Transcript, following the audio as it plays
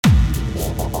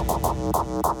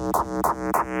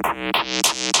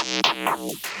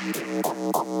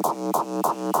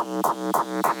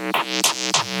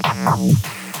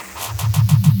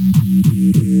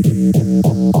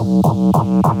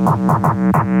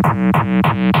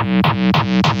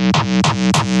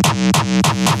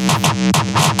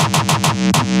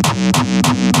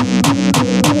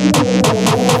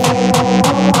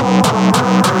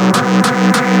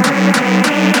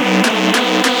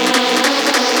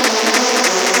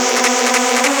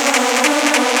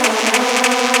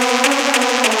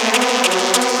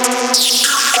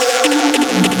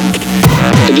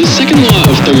The second law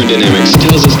of thermodynamics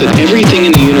tells us that everything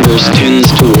in the universe tends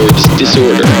towards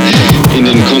disorder, and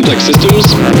in complex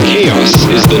systems, chaos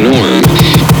is the norm.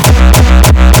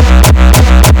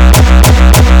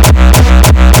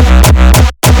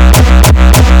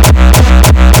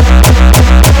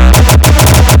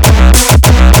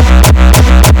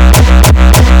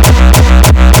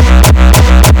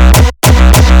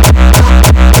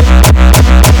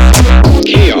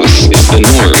 Chaos is the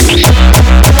norm.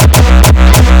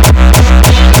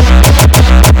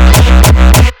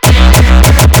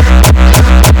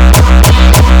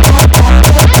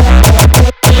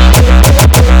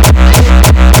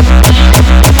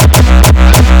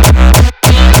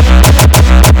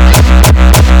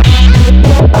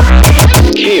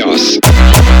 Chaos.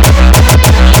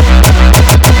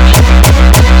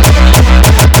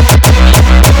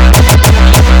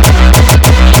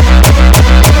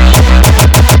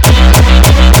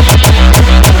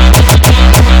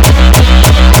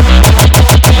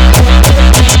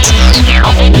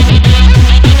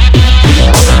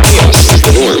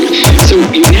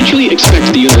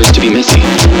 Expect the universe to be messy.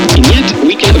 And yet,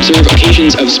 we can observe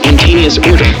occasions of spontaneous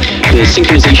order, the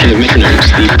synchronization of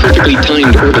metronomes, the perfectly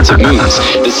timed orbits of moons,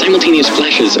 the simultaneous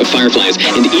flashes of fireflies,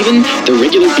 and even the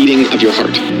regular beating of your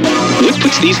heart. What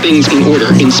puts these things in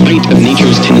order in spite of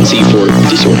nature's tendency for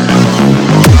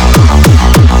disorder?